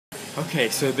Okay,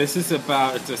 so this is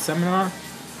about, it's a seminar,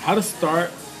 how to start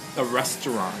a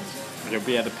restaurant. You'll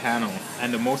be at a panel.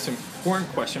 And the most important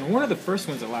question, one of the first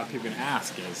ones a lot of people can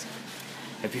ask is,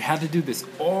 if you had to do this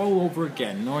all over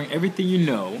again, knowing everything you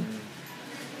know,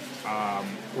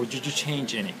 would you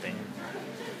change anything?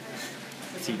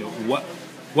 See,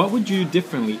 what would you do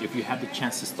differently if you had the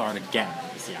chance to start again?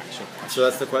 Is the actual question. So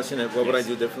that's the question. What would I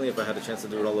do differently if I had a chance to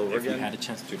do it all over again? If you had a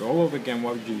chance to do it all over again,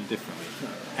 what would you do differently?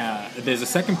 There's a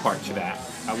second part to that,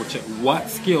 which is, what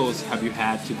skills have you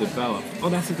had to develop? Oh,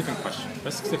 that's a different question.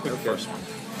 Let's stick with the first one.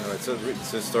 All right,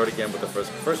 so start again with the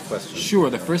first question. Sure,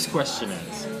 the first question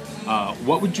is,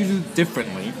 what would you do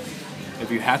differently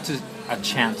if you had a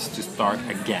chance to start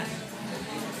again?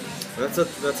 That's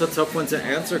a tough one to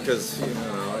answer because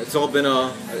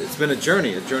it's been a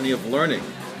journey of learning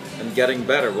and getting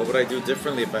better. What would I do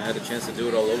differently if I had a chance to do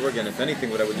it all over again? If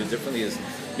anything, what I would do differently is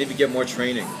maybe get more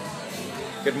training,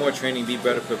 be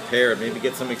better prepared, maybe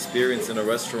get some experience in a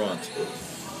restaurant.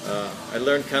 I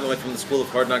learned kind of like from the School of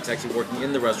Hard Knocks, actually working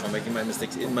in the restaurant, making my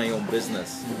mistakes in my own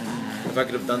business. If I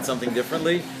could have done something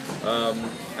differently,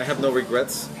 I have no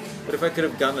regrets. But if I could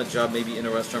have gotten a job maybe in a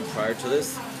restaurant prior to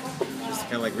this, just to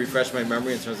kind of like refresh my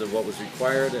memory in terms of what was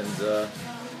required, and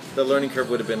the learning curve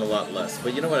would have been a lot less.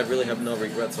 But you know what? I really have no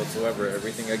regrets whatsoever.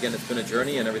 Everything, again, it's been a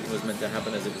journey, and everything was meant to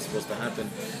happen as it was supposed to happen.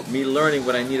 Me learning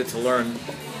what I needed to learn,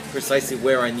 precisely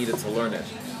where I needed to learn it.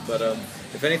 But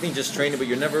if anything, just training. But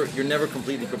you're never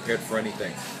completely prepared for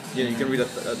anything. You can read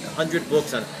 100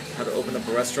 books on how to open up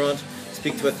a restaurant,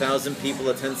 speak to 1,000 people,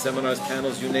 attend seminars,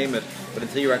 panels, you name it. But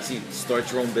until you actually start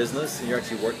your own business and you're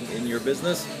actually working in your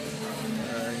business,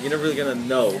 you're never really going to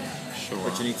know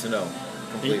what you need to know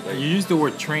completely. You use the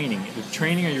word training. The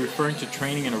training, are you referring to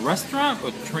training in a restaurant,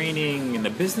 or training in the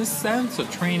business sense, or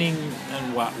training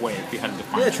in what way, if you had to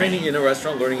define training in a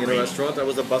restaurant, learning in a restaurant. I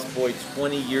was a busboy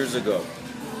 20 years ago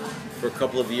for a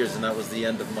couple of years, and that was the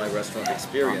end of my restaurant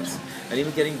experience. And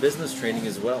even getting business training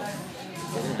as well.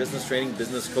 Getting business training,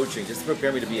 business coaching, just to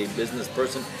prepare me to be a business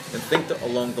person and think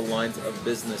along the lines of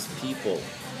business people.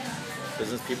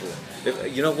 Business people.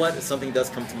 You know what? Something does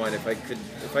come to mind. If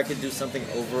I could do something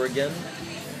over again,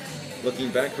 looking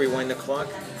back, rewind the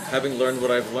clock, having learned what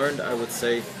I've learned, I would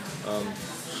say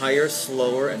hire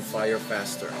slower and fire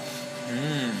faster.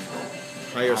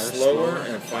 Hire slower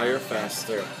and fire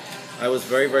faster. I was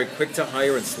very, very quick to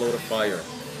hire and slow to fire,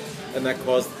 and that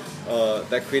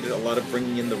created a lot of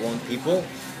bringing in the wrong people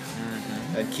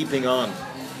and keeping on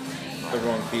the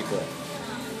wrong people.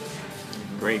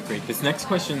 Great. This next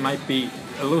question might be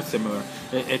a little similar.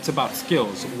 It's about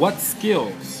skills. What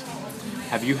skills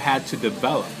have you had to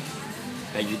develop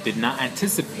that you did not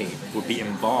anticipate would be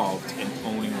involved in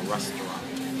owning a restaurant?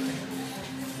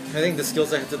 I think the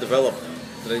skills I had to develop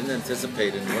that I didn't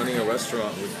anticipate in running a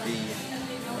restaurant would be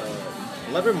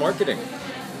a lot of marketing.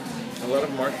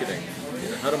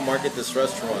 How to market this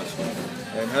restaurant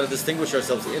and how to distinguish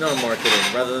ourselves in our marketing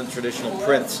rather than traditional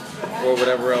print or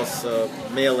whatever else,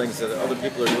 mailings that other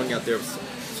people are doing out there.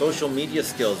 Social media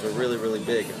skills are really, really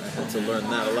big. I had to learn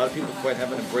that. A lot of people quite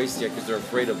haven't embraced yet because they're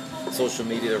afraid of social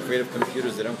media, they're afraid of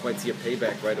computers, they don't quite see a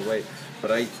payback right away.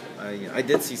 But I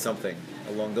did see something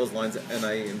along those lines, and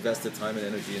I invested time and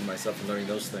energy in myself in learning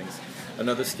those things.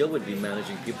 Another skill would be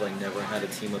managing people. I never had a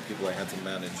team of people I had to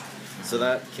manage. So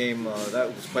that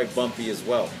was quite bumpy as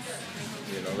well.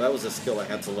 That was a skill I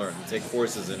had to learn, to take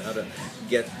courses in how to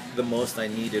get the most I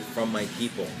needed from my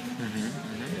people,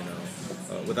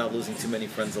 without losing too many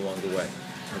friends along the way,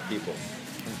 or people.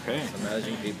 Okay. So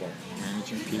managing people.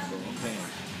 Okay.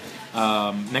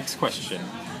 Next question.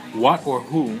 What or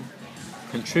who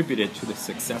contributed to the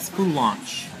successful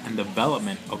launch and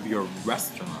development of your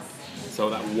restaurant? So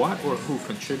that what or who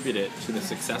contributed to the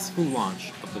successful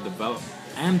launch of the development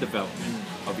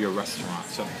of your restaurant?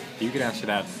 So you could answer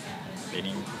that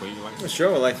any way you like.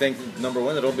 Sure. Well, I think number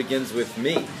one, it all begins with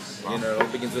me. It all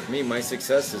begins with me. My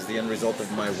success is the end result of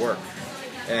my work,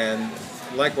 and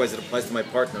likewise, it applies to my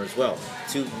partner as well.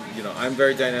 I'm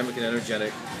very dynamic and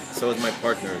energetic. So is my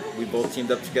partner. We both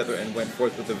teamed up together and went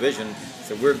forth with a vision.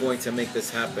 So we're going to make this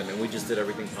happen, and we just did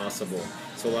everything possible.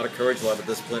 So a lot of courage, a lot of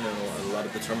discipline, and a lot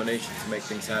of determination to make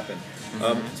things happen.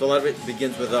 So a lot of it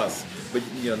begins with us. But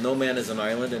no man is an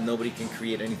island, and nobody can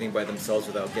create anything by themselves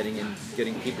without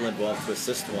getting people involved to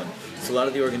assist one. So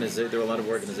there are a lot of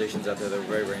organizations out there that are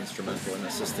very, very instrumental in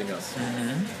assisting us.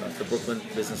 The Brooklyn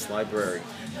Business Library,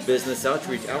 Business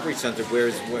Outreach Center,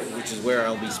 which is where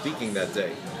I'll be speaking that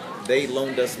day. They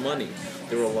loaned us money.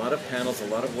 There were a lot of panels, a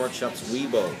lot of workshops.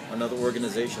 WeBo, another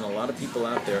organization, a lot of people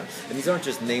out there. And these aren't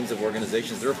just names of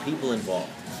organizations. There are people involved.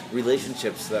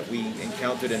 Relationships that we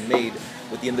encountered and made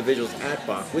with the individuals at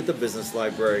BOC, with the Business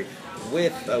Library,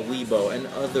 with WeBo, and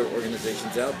other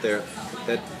organizations out there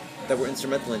that were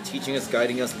instrumental in teaching us,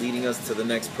 guiding us, leading us to the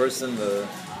next person,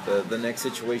 the next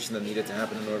situation that needed to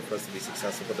happen in order for us to be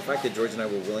successful. But the fact that George and I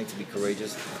were willing to be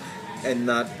courageous and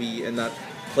not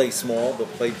play small, but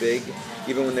play big,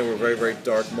 even when there were very, very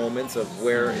dark moments of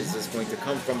where is this going to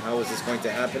come from, how is this going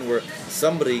to happen, where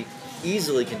somebody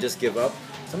easily can just give up.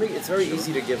 It's very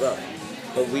easy to give up,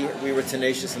 but we were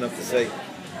tenacious enough to say,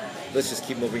 let's just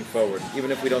keep moving forward.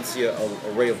 Even if we don't see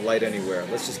a ray of light anywhere,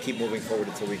 let's just keep moving forward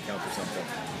until we encounter something.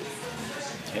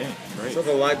 Okay, great. So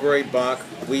the library, BOC,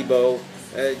 WeBo,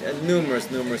 and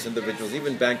numerous individuals,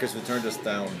 even bankers who turned us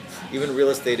down, even real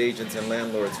estate agents and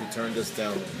landlords who turned us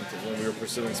down when we were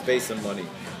pursuing space and money.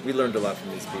 We learned a lot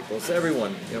from these people. So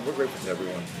everyone, we're grateful to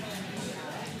everyone.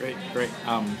 Great.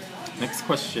 Next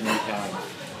question we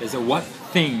have is what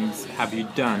things have you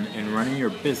done in running your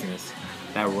business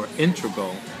that were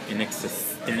integral in its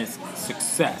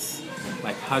success?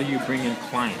 Like, how do you bring in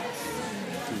clients?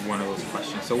 Is one of those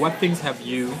questions. So what things have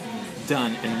you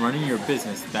done in running your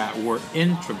business that were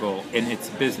integral in its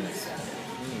business?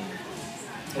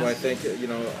 Well, I think,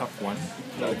 tough one.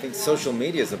 I think social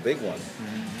media is a big one.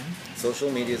 Mm-hmm.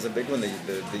 Social media is a big one.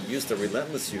 The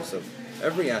relentless use of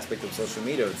every aspect of social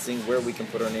media, seeing where we can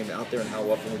put our name out there and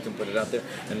how often we can put it out there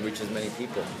and reach as many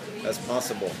people as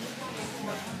possible.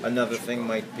 Another thing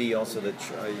might be also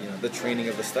the training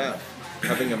of the staff,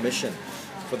 having a mission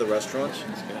for the restaurant,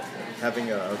 having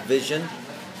a vision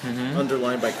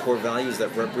underlined by core values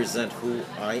that represent who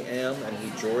I am and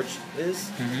who George is.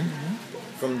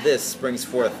 From this springs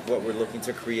forth what we're looking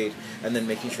to create, and then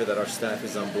making sure that our staff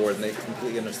is on board and they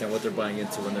completely understand what they're buying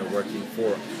into when they're working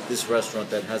for this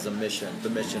restaurant that has a mission. The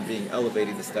mission being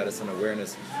elevating the status and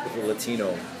awareness of the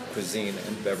Latino cuisine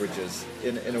and beverages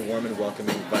in a warm and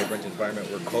welcoming, vibrant environment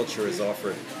where culture is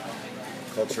offered.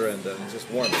 Culture and just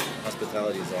warmth,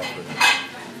 hospitality is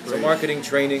offered. So marketing,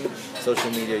 training, social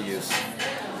media use.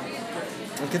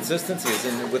 And consistency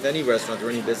is with any restaurant or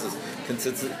any business.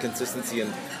 Consistency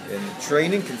in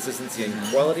training, consistency in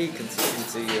quality,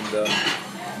 consistency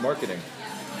in marketing.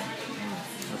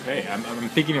 Okay, I'm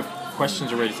thinking of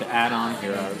questions already to add on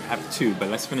here. I have two, but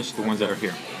let's finish the ones that are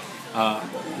here.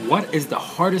 What is the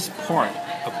hardest part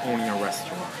of owning a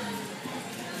restaurant?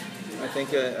 I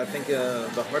think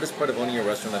the hardest part of owning a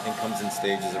restaurant, comes in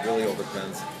stages. It really all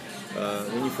depends.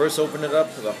 When you first open it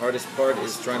up, the hardest part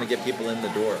is trying to get people in the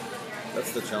door.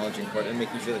 That's the challenging part, and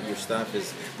making sure that your staff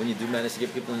is, when you do manage to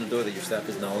get people in the door, that your staff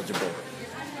is knowledgeable,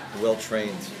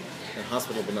 well-trained, and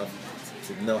hospitable enough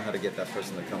to know how to get that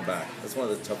person to come back. That's one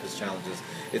of the toughest challenges.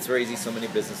 It's very easy. So many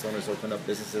business owners open up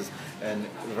businesses, and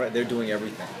they're doing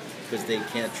everything because they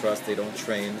can't trust, they don't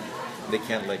train, they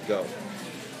can't let go.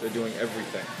 They're doing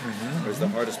everything. Whereas the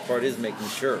hardest part is making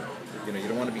sure. You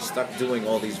don't want to be stuck doing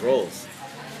all these roles.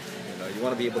 You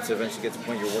want to be able to eventually get to the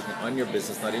point you're working on your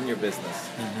business, not in your business.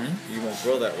 You won't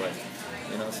grow that way.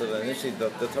 So that initially the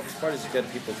toughest part is to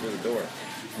get people through the door,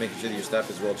 making sure that your staff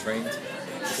is well trained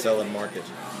to sell and market.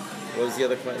 What was the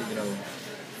other question?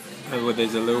 Well,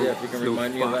 there's a little. Yeah, if you can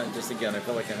remind me of that. Just again, I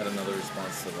felt like I had another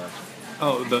response to that.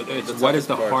 Oh, what is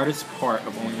the hardest part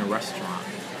of owning a restaurant?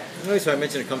 So I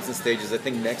mentioned it comes in stages. I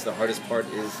think next the hardest part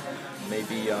is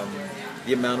maybe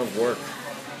the amount of work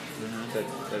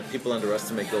that people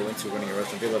underestimate go into running a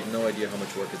restaurant. People have no idea how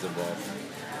much work is involved.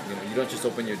 You don't just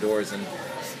open your doors and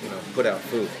put out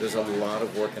food. There's a lot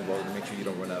of work involved to make sure you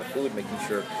don't run out of food, making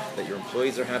sure that your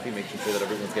employees are happy, making sure that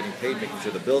everyone's getting paid, making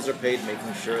sure the bills are paid,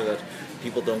 making sure that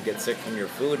people don't get sick from your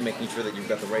food, making sure that you've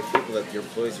got the right people, that your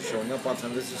employees are showing up on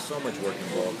time. There's just so much work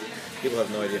involved. People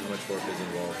have no idea how much work is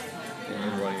involved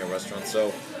in running a restaurant.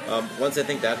 So once I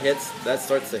think that hits, that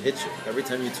starts to hit you. Every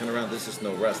time you turn around, there's just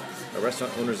no rest. A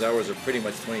restaurant owner's hours are pretty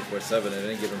much 24/7. At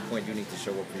any given point, you need to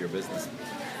show up for your business.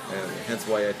 And hence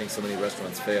why I think so many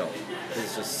restaurants fail.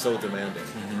 It's just so demanding.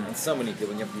 And so many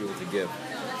people, you have to be able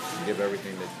to give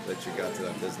everything that you got to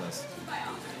that business.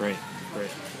 Great.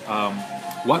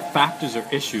 What factors or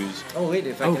issues? Oh wait,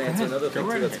 if I can answer another thing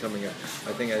too that's coming up.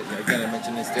 I think again I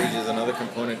mentioned in stages, another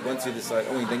component. Once you decide,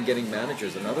 then getting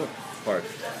managers. Another part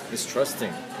is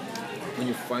trusting. When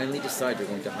you finally decide you're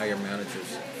going to hire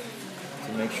managers,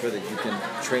 to make sure that you can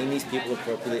train these people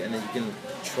appropriately and that you can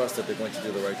trust that they're going to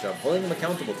do the right job. Holding them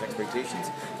accountable to expectations.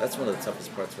 That's one of the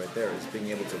toughest parts right there, is being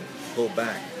able to pull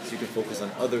back so you can focus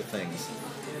on other things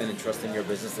and entrusting your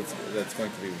business that's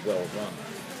going to be well run.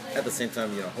 At the same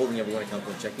time, holding everyone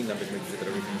accountable and checking numbers, making sure that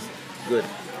everything's good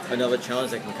Another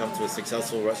challenge that can come to a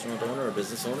successful restaurant owner or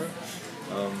business owner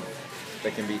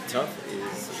that can be tough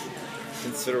is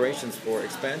considerations for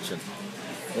expansion.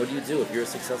 What do you do if you're a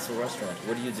successful restaurant?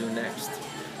 What do you do next?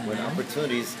 When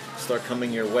opportunities start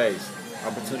coming your way,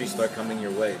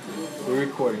 We're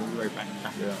recording. We'll be right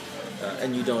back.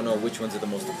 and you don't know which ones are the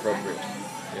most appropriate.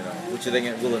 Which I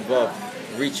think will involve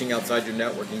reaching outside your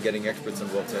network and getting experts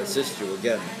involved to assist you.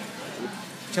 Again,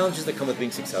 challenges that come with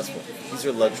being successful. These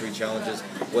are luxury challenges.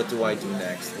 What do I do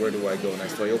next? Where do I go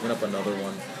next? Do I open up another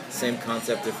one? Same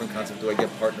concept, different concept. Do I get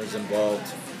partners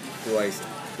involved? Do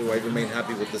I remain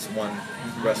happy with this one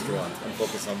restaurant and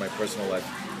focus on my personal life?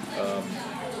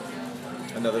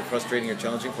 Another frustrating or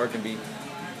challenging part can be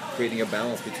creating a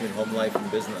balance between home life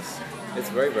and business. It's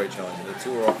very, very challenging. The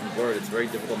two are often blurred. It's very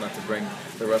difficult not to bring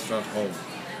the restaurant home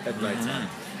at nighttime.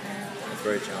 It's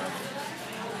very challenging.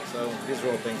 So these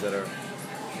are all things that are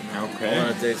all on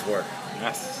a day's work.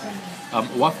 Yes.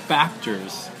 What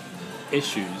factors,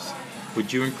 issues,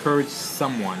 would you encourage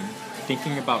someone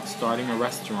thinking about starting a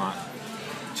restaurant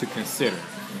to consider?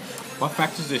 What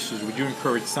factors, issues would you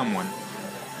encourage someone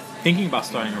thinking about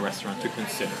starting a restaurant to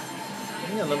consider?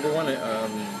 Yeah, number one,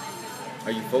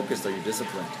 are you focused? Are you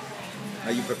disciplined?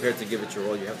 Are you prepared to give it your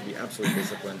all? You have to be absolutely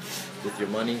disciplined with your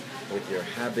money, with your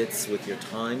habits, with your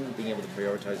time, being able to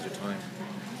prioritize your time.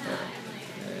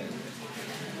 And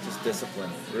just discipline,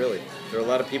 really. There are a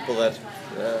lot of people that,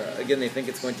 again, they think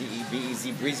it's going to be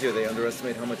easy breezy, or they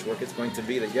underestimate how much work it's going to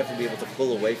be, that you have to be able to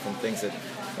pull away from things and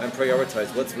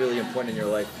prioritize what's really important in your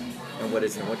life and what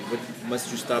isn't. What must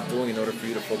you stop doing in order for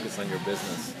you to focus on your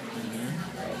business?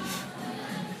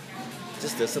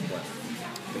 Just discipline.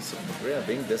 Yeah,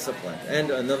 being disciplined. And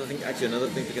another thing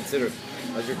to consider,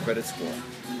 how's your credit score?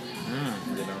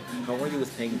 How are you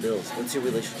with paying bills? What's your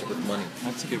relationship with money?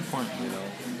 That's a good point.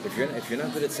 If you're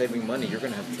not good at saving money, you're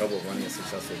going to have trouble running a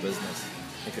successful business.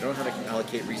 If you don't know how to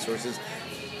allocate resources,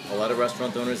 a lot of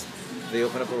restaurant owners, they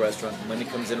open up a restaurant, money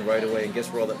comes in right away, and guess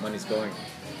where all that money's going?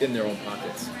 In their own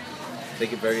pockets. They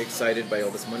get very excited by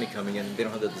all this money coming in. They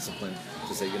don't have the discipline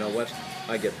to say, you know what,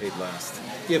 I get paid last,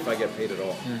 if I get paid at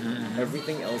all.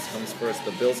 Everything else comes first.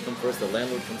 The bills come first, the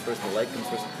landlord comes first, the light comes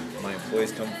first, my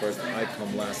employees come first, I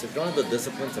come last. If you don't have the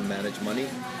discipline to manage money,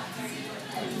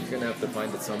 you're going to have to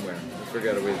find it somewhere and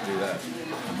figure out a way to do that.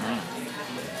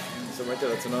 So right there,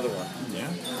 that's another one.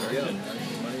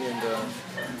 Money and...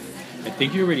 I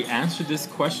think you already answered this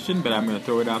question, but I'm going to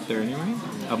throw it out there anyway.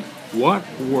 What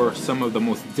were some of the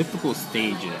most difficult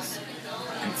stages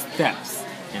and steps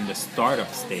in the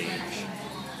startup stage?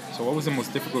 So what was the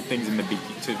most difficult things in the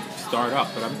to start up?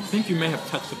 But I think you may have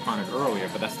touched upon it earlier,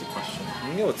 but that's the question.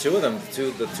 Two of them,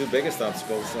 the two biggest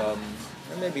obstacles, or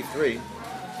maybe three.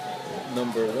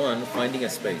 Number one, finding a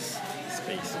space.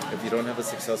 If you don't have a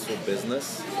successful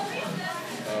business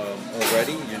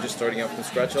already, you're just starting out from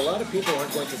scratch. A lot of people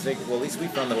aren't going to take, well, at least we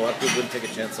found that a lot of people wouldn't take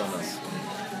a chance on us.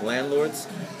 Landlords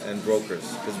and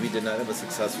brokers, because we did not have a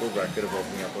successful record of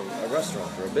opening up a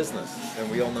restaurant or a business. And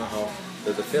we all know how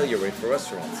the failure rate for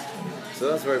restaurants. So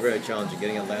that's very, very challenging,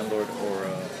 getting a landlord or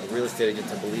a real estate agent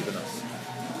to believe in us.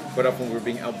 Quite often we were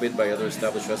being outbid by other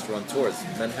established restaurateurs.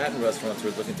 Manhattan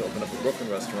restaurateurs looking to open up a Brooklyn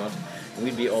restaurant, and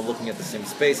we'd be all looking at the same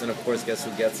space, and of course, guess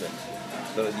who gets it?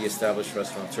 The established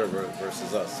restaurateur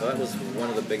versus us. So that was one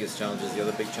of the biggest challenges. The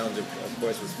other big challenge, of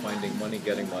course, was finding money,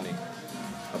 getting money,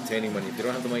 obtaining money. If you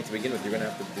don't have the money to begin with, you're going to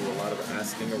have to do a lot of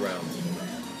asking around.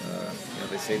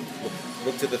 They say,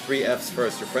 look to the 3 F's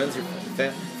first. Your friends,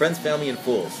 family, and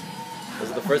fools.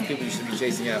 Those are the first people you should be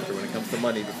chasing after when it comes to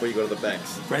money before you go to the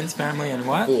banks. Friends, family, and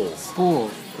what? Fools.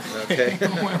 Fools. Okay.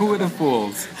 Who are the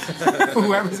fools?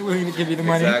 Whoever's willing to give you the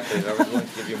money. Exactly. Whoever's willing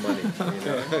to give you money.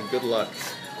 Okay. Good luck.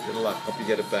 Good luck. Hope you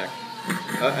get it back.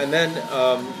 And then,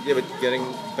 but getting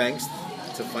banks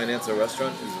to finance a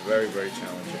restaurant is very, very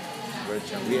challenging. Very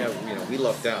challenging. We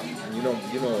lucked out, and you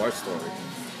know our story.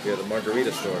 We had the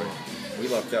margarita story. We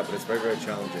lucked out, but it's very, very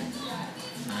challenging.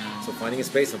 So finding a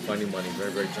space and finding money,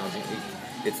 very, very challenging.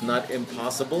 It's not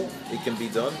impossible. It can be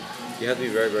done. You have to be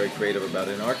very, very creative about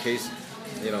it. In our case,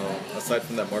 aside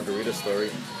from that margarita story,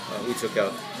 we took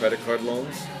out credit card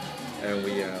loans and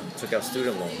we took out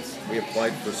student loans. We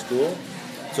applied for school,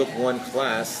 took one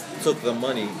class, took the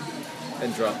money,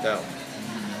 and dropped out.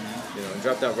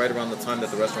 Dropped out right around the time that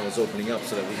the restaurant was opening up,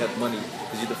 so that we had money,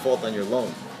 because you default on your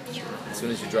loan. As soon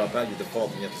as you drop out, you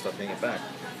default and you have to start paying it back.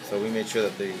 So we made sure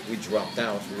that we dropped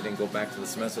out. We didn't go back to the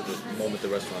semester the moment the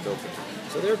restaurant opened.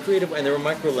 So they were creative, and there were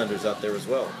micro lenders out there as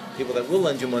well. People that will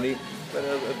lend you money, but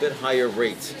at a bit higher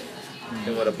rate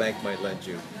than what a bank might lend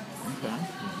you. Okay.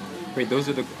 Great. Those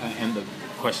are the end of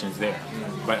questions there.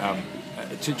 But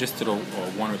to the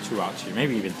one or two out here,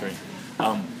 maybe even 3.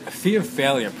 Fear of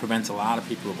failure prevents a lot of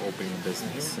people of opening a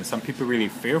business, and some people are really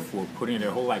fearful of putting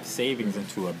their whole life savings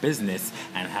into a business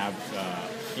and have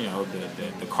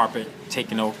the carpet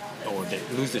taken out, or they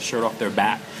lose the shirt off their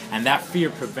back, and that fear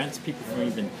prevents people from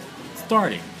even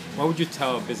starting. What would you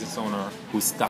tell a business owner who's stuck